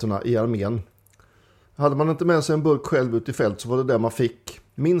soldaterna i armén. Hade man inte med sig en burk själv ut i fält så var det där man fick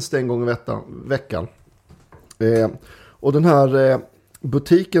minst en gång i veckan. Och den här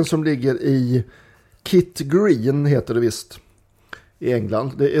butiken som ligger i Kit Green heter det visst i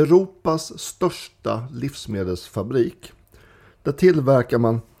England. Det är Europas största livsmedelsfabrik. Där tillverkar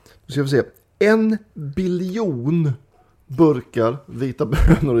man, nu ska vi se, 1 biljon burkar vita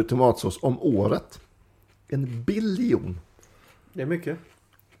bönor i tomatsås om året. 1 biljon. Det är mycket.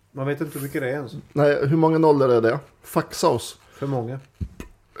 Man vet inte hur mycket det är ens. Nej, hur många nollor är det? Faxa oss. För många.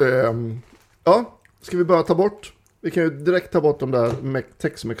 Ja, ska vi bara ta bort? Vi kan ju direkt ta bort de där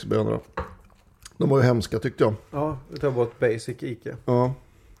Tex-Mex-bönorna. De var ju hemska tyckte jag. Ja, vi tar bort basic Ica. Ja.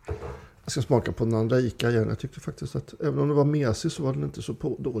 Jag ska smaka på den andra Ica igen. Jag tyckte faktiskt att även om det var mesig så var den inte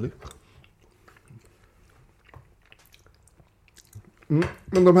så dålig.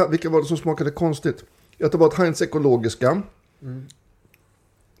 Men de här, vilka var det som smakade konstigt? Jag tar bort Heinz ekologiska.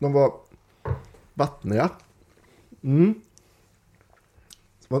 De var vattniga.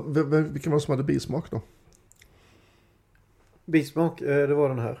 Vilken var det som hade bismak då? Bismak, det var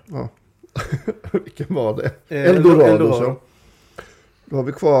den här. Ja. Vilken var det? Eldorado. Så. Då har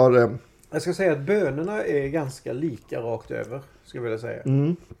vi kvar... Jag ska säga att bönorna är ganska lika rakt över, skulle jag vilja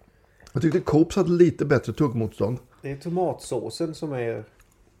säga. Jag tyckte Coops hade lite bättre tuggmotstånd. Det är tomatsåsen som är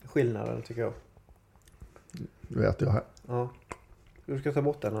skillnaden, tycker jag. Det vet jag här. Ja. Du ska ta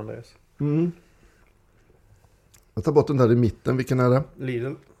bort den, Andreas. Jag tar bort den där i mitten. Vilken är det?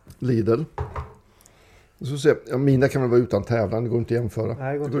 Lidl. Så se. Ja, mina kan väl vara utan tävlan. Det går inte att jämföra.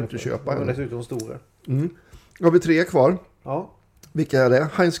 Nej, det går inte att köpa. De är dessutom stora. Då har vi 3 kvar. Ja. Vilka är det?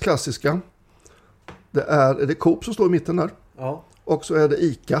 Heinz klassiska. Är det Coop som står i mitten där? Ja. Och så är det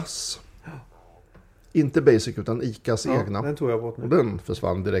Icas. Inte Basic utan Icas egna. Den tog jag bort nu. Och den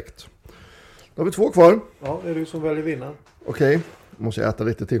försvann direkt. Då har vi 2 kvar. Ja, det är du som väljer vinnaren. Okej, måste jag äta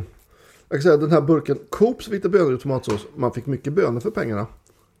lite till. Jag kan säga att den här burken Coops vita bönor i tomatsås. Man fick mycket bönor för pengarna.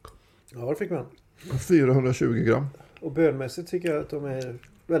 Ja, det fick man. 420 gram. Och bönmässigt tycker jag att de är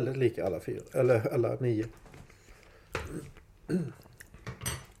väldigt lika alla 4. Eller alla 9.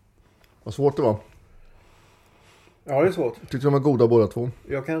 Vad svårt det var. Ja, det är svårt. Tyckte de var goda båda 2.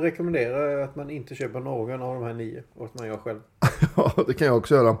 Jag kan rekommendera att man inte köper någon av de här 9. Och att man gör själv. Ja, det kan jag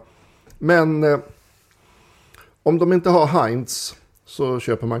också göra. Men om de inte har Heinz så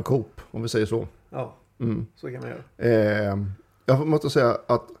köper man Coop, om vi säger så. Ja, så kan man göra. Jag måste säga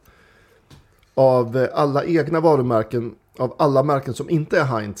att av alla egna varumärken, av alla märken som inte är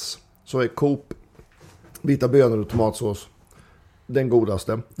Heinz, så är Coop vita bönor och tomatsås den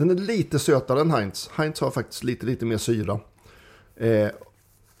godaste. Den är lite sötare än Heinz. Heinz har faktiskt lite mer syra.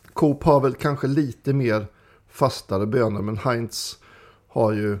 Coop har väl kanske lite mer fastare bönor, men Heinz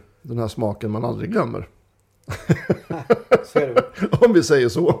har ju den här smaken man aldrig glömmer. Så är det. Om vi säger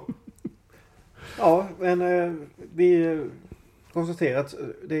så. Ja, men vi konstaterar att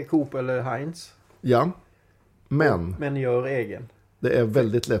det är Coop eller Heinz. Ja, men gör egen. det är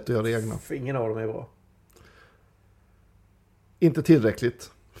väldigt lätt att göra egna. För ingen av dem är bra. Inte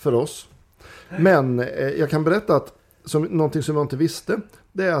tillräckligt för oss. Men jag kan berätta att någonting som jag inte visste,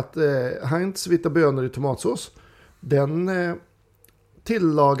 det är att Heinz vita bönor i tomatsås, den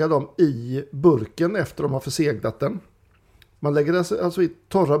tillagar dem i burken efter de har förseglat den. Man lägger alltså i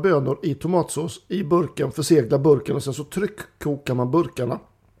torra bönor i tomatsås i burken, förseglar burken och sen så tryckkokar man burkarna.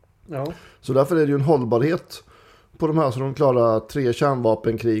 Ja. Så därför är det ju en hållbarhet på de här så de klarar 3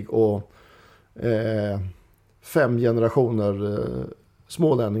 kärnvapenkrig och 5 generationer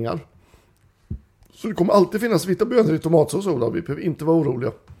smålänningar. Så det kommer alltid finnas vita bönor i tomatsås, Ola. Vi behöver inte vara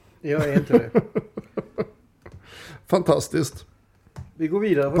oroliga. Jag är inte det. Fantastiskt. Vi går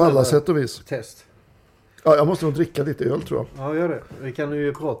vidare på alla sätt och vis. Test. Ja, jag måste nog dricka lite öl tror jag. Ja, gör det. Vi kan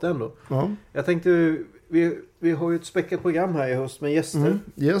ju prata ändå. Ja. Jag tänkte, vi har ju ett späckat program här i höst med gäster.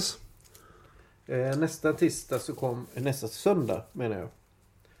 Yes. Nästa söndag menar jag.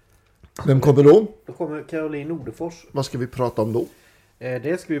 Vem kommer då? Då kommer Caroline Nordefors. Vad ska vi prata om då?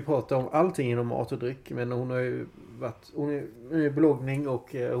 Det ska vi prata om allting inom mat och dryck. Men hon är bloggning och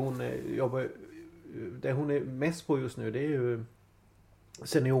det hon är mest på just nu det är ju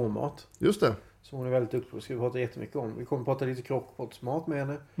seniormat. Just det. Så hon är väldigt duktig på. Det ska vi prata jättemycket om. Vi kommer prata lite krockpottsmat med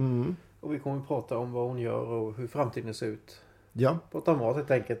henne. Och vi kommer prata om vad hon gör och hur framtiden ser ut. Ja. Prata om mat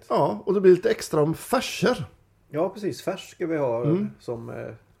helt enkelt. Ja, och det blir lite extra om färser. Ja, precis. Färs ska vi ha som...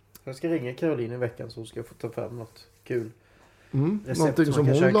 Jag ska ringa Caroline i veckan så hon ska få ta fram något kul. Recept någonting som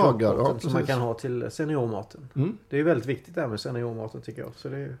hon lagar. Ja, som man kan ha till seniormaten. Det är väldigt viktigt det här med seniormaten tycker jag. Så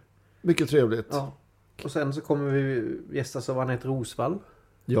det är... Mycket trevligt. Ja. Och sen så kommer vi gästas av Anette Rosvall.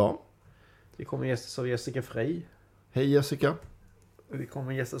 Ja. Vi kommer gästas av Jessica Frey. Hej Jessica. Vi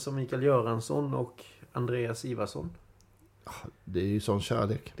kommer gästas av Mikael Göransson och Andreas Ivarsson. Det är ju sån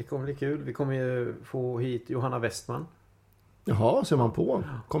kärlek. Det kommer bli kul. Vi kommer ju få hit Johanna Westman. Jaha, ser man på.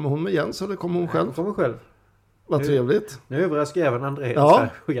 Kommer hon med Jens eller kommer hon själv? Hon kommer själv. Vad trevligt. Nu överraskar även Andreas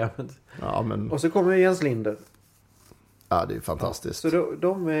här programmet. Ja, men... Och så kommer Jens Linder. Ja, det är fantastiskt. Ja, så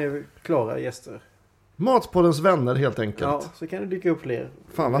de är klara gäster. Matpoddens vänner helt enkelt. Ja, så kan det dyka upp fler.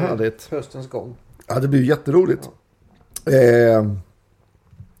 Fan vad härligt. Höstens gång. Ja, det blir jätteroligt. Ja.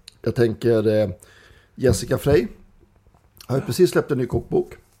 Jag tänker Jessica Frey har ju precis släppt en ny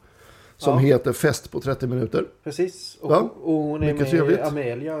kokbok som heter Fest på 30 minuter. Precis. Och hon är med trevligt.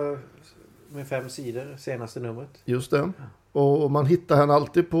 Amelia med 5 sidor senaste numret. Just det. Och man hittar henne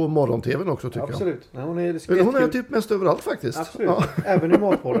alltid på morgon-tvn också tycker Absolut. jag. Absolut. Hon är typ mest överallt faktiskt. Absolut. Ja. Även i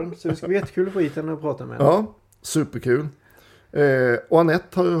Matpodden. Så det ska bli jättekul att få hit henne och prata med henne. Ja, superkul. Och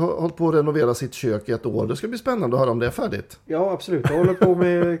Anette har ju hållit på att renovera sitt kök i 1 år. Det ska bli spännande att höra om det är färdigt. Ja, absolut. Jag håller på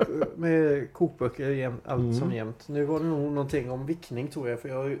med kokböcker allt som jämt. Nu var det nog någonting om vickning tror jag. För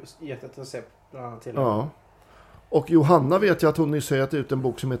jag har gett ett recept bland annat till henne. Ja. Och Johanna vet jag att hon nyss har gett ut en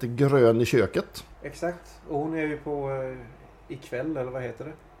bok som heter Grön i köket. Exakt. Och hon är ju på ikväll, eller vad heter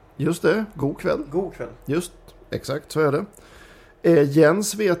det? Just det, god kväll. God kväll. Just, exakt så är det.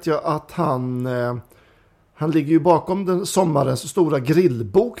 Jens vet jag att han ligger ju bakom den sommarens stora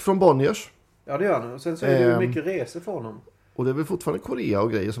grillbok från Bonniers. Ja, det gör han. Och sen så är det ju mycket resor för honom. Och det är väl fortfarande Korea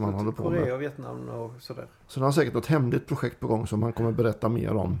och grejer som han håller på med. Korea och Vietnam och sådär. Så han har säkert något hemligt projekt på gång som han kommer berätta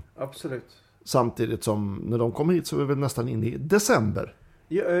mer om. Absolut. Samtidigt som när de kommer hit så är vi väl nästan in i december.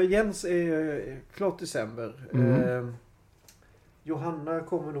 Jens är klart december. Johanna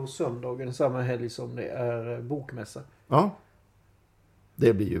kommer nog söndagen samma helg som det är bokmässa. Ja.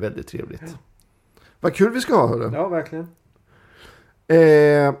 Det blir ju väldigt trevligt. Ja. Vad kul vi ska ha, hörru. Ja, verkligen.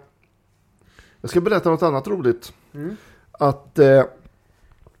 Jag ska berätta något annat roligt. Att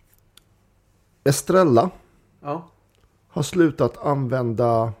Estrella har slutat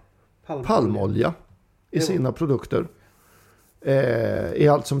använda palmolja i sina produkter. I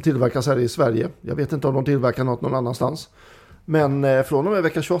allt som tillverkas här i Sverige. Jag vet inte om de tillverkar någon annanstans. Men från och med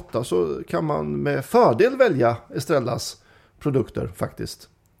vecka 28 så kan man med fördel välja Estrellas produkter faktiskt.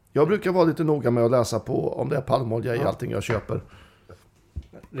 Jag brukar vara lite noga med att läsa på om det är palmolja i allting jag köper.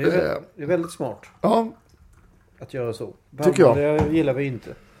 Det är väldigt smart. Ja. Att göra så. Tycker jag. Det gillar vi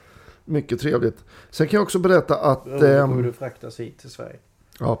inte. Mycket trevligt. Sen kan jag också berätta att... hur du fraktas hit till Sverige.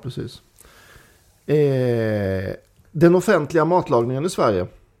 Ja, precis. Den offentliga matlagningen i Sverige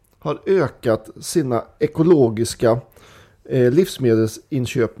har ökat sina ekologiska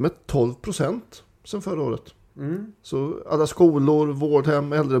livsmedelsinköp med 12% sedan förra året. Så alla skolor,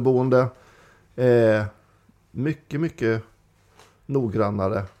 vårdhem, äldreboende mycket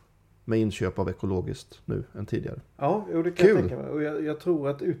noggrannare med inköp av ekologiskt nu än tidigare. Ja, det kan jag tänka mig. Och jag tror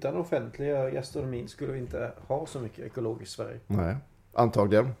att utan offentliga gastronomin skulle vi inte ha så mycket ekologiskt i Sverige. Nej,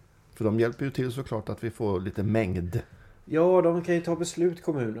 antagligen. För de hjälper ju till såklart att vi får lite mängd. Ja, de kan ju ta beslut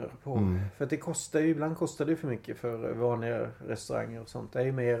kommuner på. För att det kostar ju, ibland kostar det för mycket för vanliga restauranger och sånt. Det är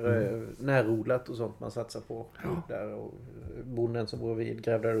ju mer närodlat och sånt man satsar på. Där och bonden som bor vid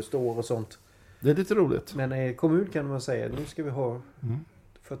gräv där du står och sånt. Det är lite roligt. Men kommun kan man säga, nu ska vi ha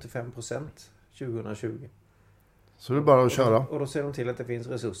 45% 2020. Så det är bara att köra. Och då ser de till att det finns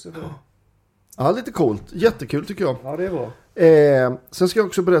resurser för det. Ja, lite coolt. Jättekul tycker jag. Ja, det är bra. Sen ska jag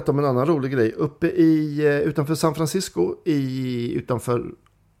också berätta om en annan rolig grej. Uppe utanför San Francisco, utanför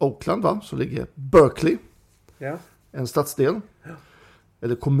Oakland va, så ligger Berkeley. Ja. En stadsdel. Ja.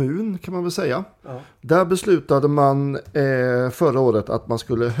 Eller kommun kan man väl säga. Ja. Där beslutade man förra året att man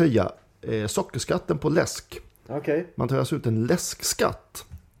skulle höja sockerskatten på läsk. Okay. Man tar alltså ut en läskskatt.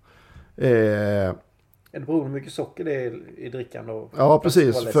 Det beror på hur mycket socker det är i drickan då. Ja,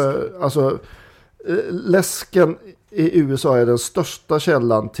 precis. För alltså läsken i USA är den största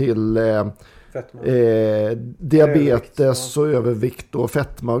källan till diabetes och övervikt och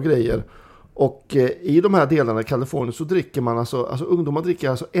fetma och grejer. Och i de här delarna i Kalifornien så dricker man alltså ungdomar dricker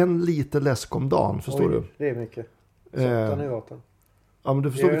alltså 1 liter läsk om dagen, förstår du? Det är mycket. Ja, men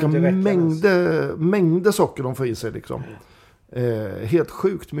du förstår vilka mängder socker de får i sig liksom. Helt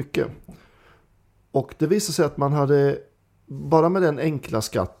sjukt mycket. Och det visade sig att man hade, bara med den enkla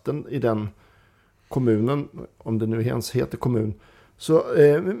skatten i den kommunen, om det nu ens heter kommun, så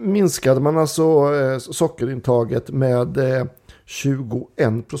minskade man alltså sockerintaget med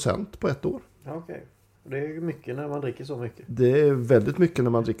 21% på ett år. Okej. Det är mycket när man dricker så mycket. Det är väldigt mycket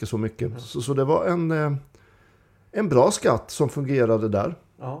när man dricker så mycket. Så det var en bra skatt som fungerade där.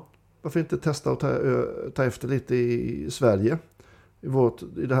 Ja. Varför inte testa och ta efter lite i Sverige?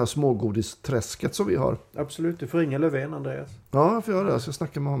 I det här smågodisträsket som vi har. Absolut, du får ringa Löfven, Andreas. Ja, jag får göra det. Jag ska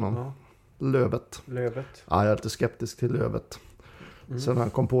snacka med honom. Ja. Lövet. Ja, jag är lite skeptisk till Lövet. Sen han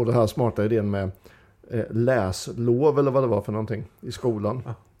kom på det här smarta idén med läslov eller vad det var för någonting i skolan.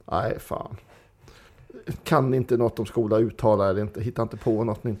 Ja. Nej, fan. Kan inte något om skola, uttala eller inte. Hitta inte på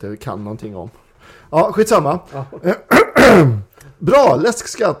något ni inte kan någonting om. Ja, skitsamma. Ja. Bra,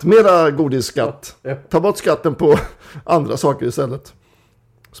 läskskatt, mera godisskatt. Ja. Ta bort skatten på andra saker istället.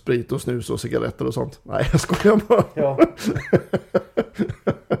 Sprit och snus och cigaretter och sånt. Nej, jag skojar bara. Ja.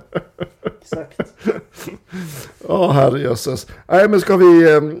 Exakt. Ja, herrejösses. Nej, men ska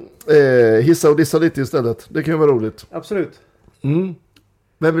vi hissa och dissa lite istället? Det kan ju vara roligt. Absolut.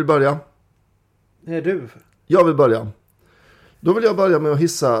 Vem vill börja? Du. Jag vill börja. Då vill jag börja med att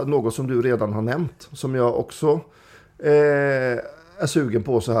hissa något som du redan har nämnt. Som jag också är sugen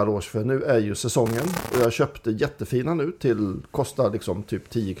på så här års. För nu är ju säsongen. Och jag köpte jättefina nu kostar liksom typ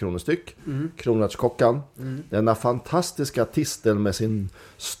 10 kronor styck. Kronärtskockan. Denna fantastiska tistel med sin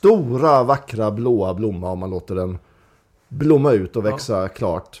stora vackra blåa blomma. Om man låter den blomma ut och växa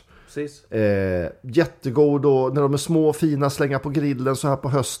klart. Precis. Jättegod och när de är små fina slänga på grillen så här på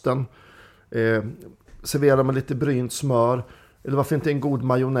hösten. Serverar med lite brynt smör. Eller varför inte en god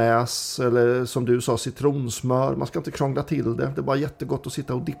majonnäs eller som du sa citronsmör. Man ska inte krångla till det. Det är bara jättegott att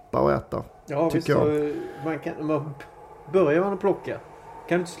sitta och dippa och äta. Ja, tycker visst. Börjar man att plocka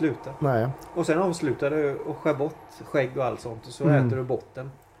kan du inte sluta. Nej. Och sen avslutar du och skär bort skägg och allt sånt och så äter du botten.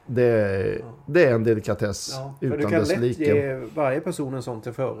 Det är en delikatess utan dess like. Du kan lätt ge varje person en sån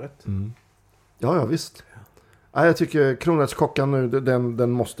till förrätt. Ja, visst. Ja, jag tycker kronärtskockan nu,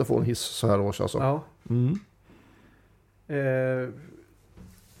 den måste få en hiss så här års alltså. Ja.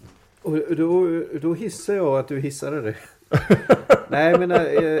 Och då hissar jag att du hissade det. Nej, men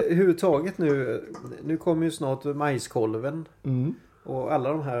överhuvudtaget nu kommer ju snart majskolven. Och alla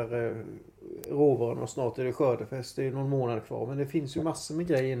de här råvarorna, snart är det skördefest. Det är någon månad kvar. Men det finns ju massor med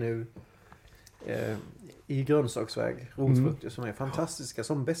grejer nu i grönsaksväg. Rotfrukter som är fantastiska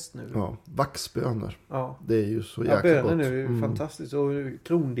som bäst nu. Ja, vaxbönor. Ja. Det är ju så jäkla gott. Bönor nu är fantastiskt. Och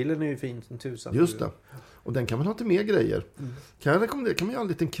krondillen är ju fint som tusan. Just det. Och den kan man ha till mer grejer. Kan jag rekommendera, kan man göra en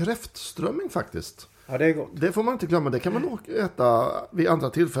liten kräftströmming faktiskt. Ja, det är gott. Det får man inte glömma. Det kan man äta vid andra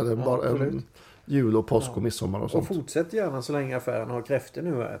tillfällen. Ja, bara en jul och påsk och midsommar och sånt. Och fortsätt gärna så länge affären har kräftor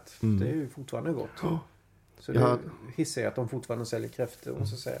nu. Det är ju fortfarande gott. Ja. Så det hissar jag att de fortfarande säljer kräftor.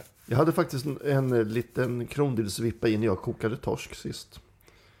 Måste säga. Jag hade faktiskt en liten krondillsvippa in. Jag kokade torsk sist.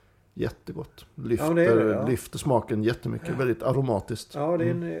 Jättegott. Lyfter smaken jättemycket. Ja. Väldigt aromatiskt. Ja, det är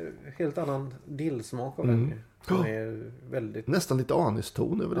en helt annan dillsmak av den. Som är väldigt... Nästan lite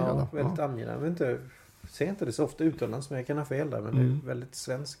aniston över det hela. Väldigt angenäm. Ser inte det så ofta utomlands, men jag kan ha fel där. Men det är väldigt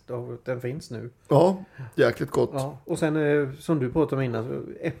svenskt och den finns nu. Ja, jäkligt gott. Ja. Och sen som du pratade om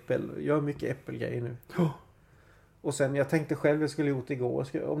innan, äppel. Jag gör mycket äppelgrejer nu. Ja. Och sen, jag tänkte själv jag skulle gjort igår.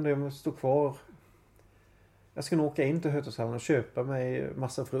 Om det står kvar. Jag ska nog åka in till Hötorgshallen och köpa mig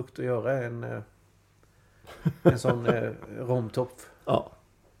massa frukt och göra en sån romtopf. Ja.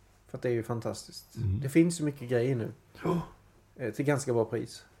 För att det är ju fantastiskt. Det finns så mycket grejer nu. Ja. Till ganska bra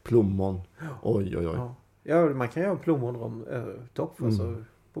pris. Plommon. Oj. Ja, man kan göra en plommonromtopf. Alltså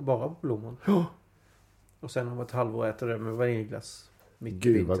bara på plommon. Ja. Och sen om ett halvår äter det med vaniljglass.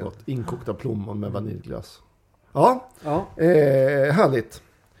 Gud vad gott. Inkokta plommon med vaniljglass. Ja, Ja. Härligt.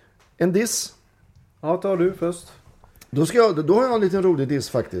 En diss. Ja, tar du först. Då har jag en liten rolig diss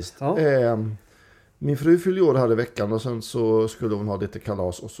faktiskt. Ja. Min fru fyllde år här i veckan och sen så skulle hon ha lite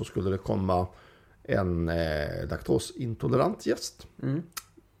kalas och så skulle det komma en laktosintolerant gäst. Mm.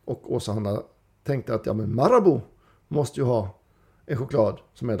 Och Åsa-Hanna tänkte att men Marabou måste ju ha en choklad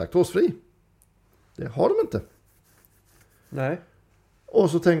som är laktosfri. Det har de inte. Nej. Och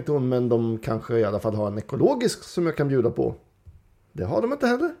så tänkte hon, men de kanske i alla fall har en ekologisk som jag kan bjuda på. Det har de inte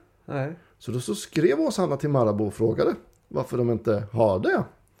heller. Nej. Så då så skrev Åsa-Hanna till Marabou och frågade varför de inte har det.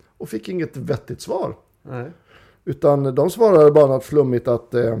 Och fick inget vettigt svar. Nej. Utan de svarade bara något flummigt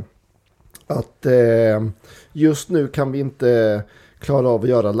att just nu kan vi inte klara av att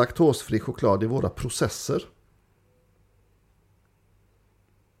göra laktosfri choklad i våra processer.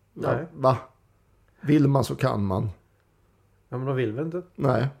 Nej. Va? Vill man så kan man. Ja, men de vill väl inte?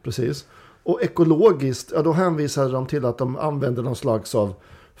 Nej, precis. Och ekologiskt, då hänvisade de till att de använder någon slags av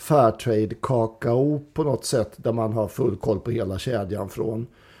Fairtrade kakao på något sätt. Där man har full koll på hela kedjan från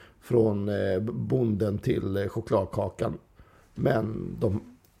bonden till chokladkakan. Men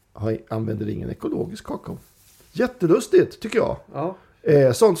de använder ingen ekologisk kakao. Jättelustigt tycker jag. Ja.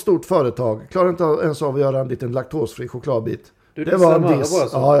 Sånt stort företag klarar inte ens av att göra en liten laktosfri chokladbit. Du Det var en dissar diss. Marabou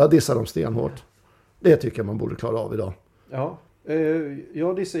alltså? Ja, jag dissar dem stenhårt. Det tycker jag man borde klara av idag. Ja.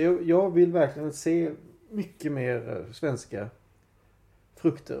 Jag vill verkligen se mycket mer svenska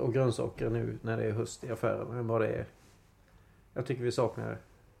frukter och grönsaker nu när det är höst i affären än vad det är. Jag tycker vi saknar det.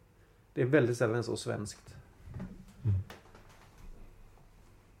 Det är väldigt sällan så svenskt.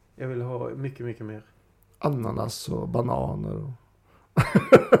 Jag vill ha mycket, mycket mer. Ananas och bananer. Och...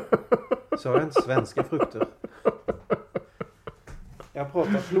 Så har jag inte svenska frukter. Jag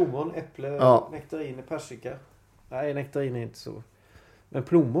pratar plommon, äpple, nektariner, persika. Nej, nektariner är inte så. Men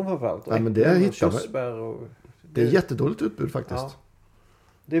plommon framförallt. Nej, men det hittar körsbär och... Det är jättedåligt utbud faktiskt.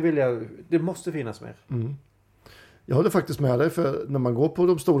 Ja. Det måste finnas mer. Mm. Jag håller faktiskt med dig, för när man går på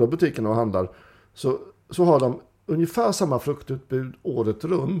de stora butikerna och handlar så har de ungefär samma fruktutbud året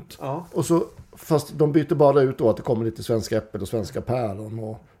runt. Ja. Och så, fast de byter bara ut då att det kommer lite svenska äppel och svenska päron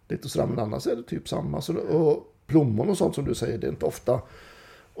och lite sådär, men annars är det typ samma. Så, och plommon och sånt som du säger, det är inte ofta.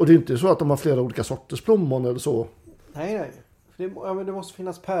 Och det är inte så att de har flera olika sorters plommon eller så. Nej. Men det måste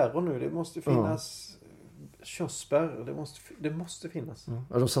finnas päron nu. Det måste finnas körsbär. Det måste finnas.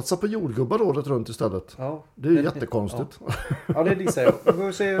 Ja, de satsar på jordgubbar året runt istället. Ja, det är jättekonstigt. Ja, det dissar jag. Vi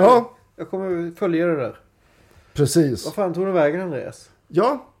får se. Ja. Jag kommer följa det där. Precis. Vad fan tog du vägen, Andreas?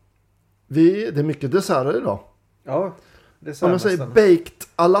 Ja. Det är mycket desserter idag. Ja, dessert. Om jag säger baked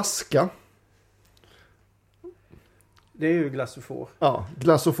Alaska. Det är ju glass och får. Ja,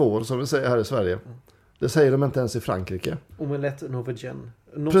 glass och får som vi säger här i Sverige. Det säger de inte ens i Frankrike. Omelette Norwegian.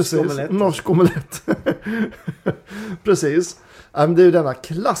 Norsk omelett. Precis. Det är ju denna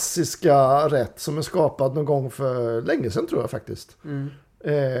klassiska rätt som är skapad någon gång för länge sedan tror jag faktiskt.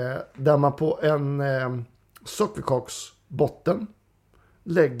 Där man på en sockerkaksbotten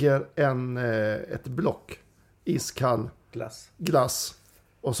lägger ett block iskall glass.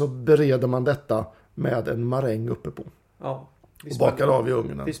 Och så bereder man detta med en maräng uppe på. Ja. Och bakar av i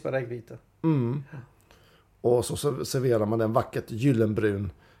ugnen. Vispad äggvita. Och så serverar man en vackert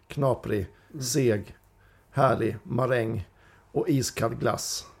gyllenbrun, knaprig, seg, härlig maräng och iskall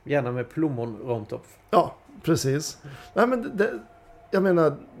glass. Gärna med plommon romtopf. Ja, precis. Nej,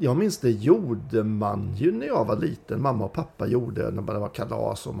 men jag minns det gjorde man ju när jag var liten. Mamma och pappa gjorde när det var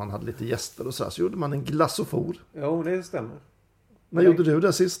kalas och man hade lite gäster och så gjorde man en glass och for. Jo, det stämmer. När gjorde du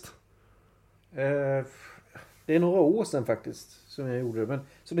det sist? Det är några år sedan faktiskt som jag gjorde det.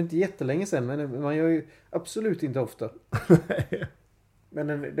 Så det är inte jättelänge sedan, men man gör ju absolut inte ofta. Men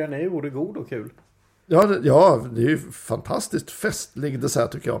den är ju både god och kul. Ja, det är ju fantastiskt festlig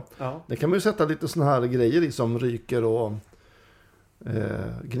dessert tycker jag. Ja. Det kan man ju sätta lite såna här grejer i som ryker och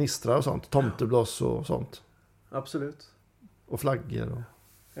gnistrar och sånt. Tomtebloss och sånt. Absolut. Och flaggor. Och...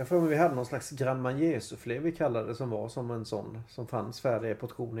 Jag tror att vi hade någon slags Grand Marnier-soufflé vi kallade det, som var som en sån som fanns färdiga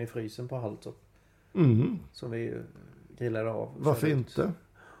portioner i frysen på Halltorp. Som vi grillade av. Varför inte?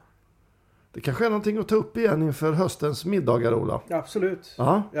 Det kanske är någonting att ta upp igen inför höstens middagar, Ola. Absolut.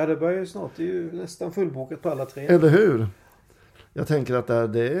 Aha. Ja, det börjar ju snart. Det är ju nästan fullbokat på alla tre. Eller hur? Jag tänker att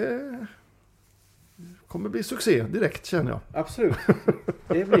det kommer bli succé direkt, känner jag. Absolut.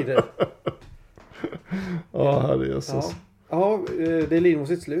 Det blir det. Ja, herre Jesus. Ja, det lider mot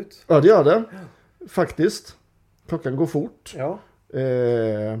sitt slut. Ja, det gör det. Faktiskt. Klockan går fort. Ja.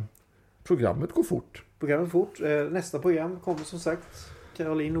 Programmet går fort. Nästa program kommer som sagt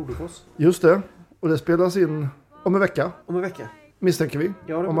Caroline Nordefors. Just det. Och det spelas in om en vecka. Om en vecka. Misstänker vi.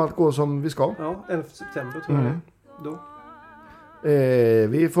 Ja, om allt går som vi ska. Ja, 11 september tror jag då.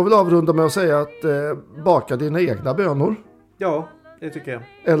 Vi får väl avrunda med att säga att baka dina egna bönor. Ja, det tycker jag.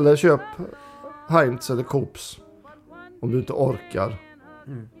 Eller köp Heinz eller Coops. Om du inte orkar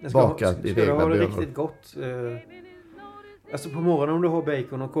baka dina egna bönor. Det riktigt gott. Alltså på morgonen om du har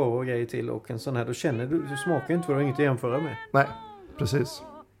bacon och korv och grejer till och en sån här, då känner du smakar inte för du har inget att jämföra med. Nej, precis.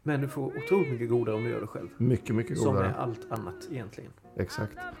 Men du får otroligt mycket godare om du gör det själv. Mycket, mycket godare. Som är allt annat egentligen.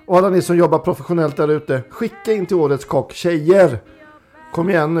 Exakt. Och alla ni som jobbar professionellt där ute, skicka in till årets kock. Tjejer, kom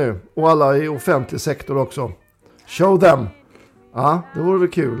igen nu. Och alla i offentlig sektor också. Show them. Ja, det vore väl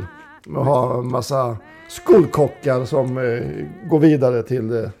kul. Att ha en massa skolkockar som går vidare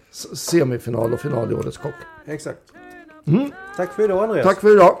till semifinal och final i årets kock. Exakt. Tack för idag, Andreas. Tack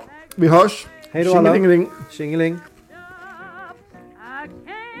för idag. Vi hörs. Hej då alla. Tjingeling. Tjingeling.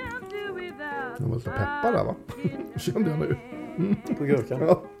 Jag var lite peppar där, va? Kände jag nu. På gurkan.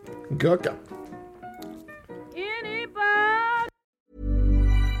 Ja, gurka.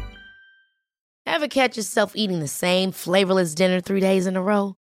 Ever catch yourself eating the same flavorless dinner 3 days in a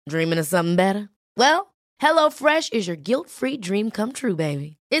row? Dreaming of something better? Well, HelloFresh is your guilt-free dream come true,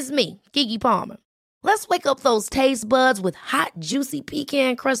 baby. It's me, Keke Palmer. Let's wake up those taste buds with hot, juicy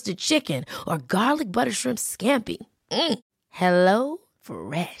pecan-crusted chicken or garlic butter shrimp scampi. Hello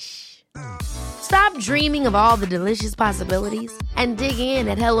Fresh. Stop dreaming of all the delicious possibilities and dig in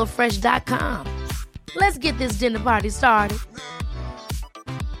at HelloFresh.com. Let's get this dinner party started.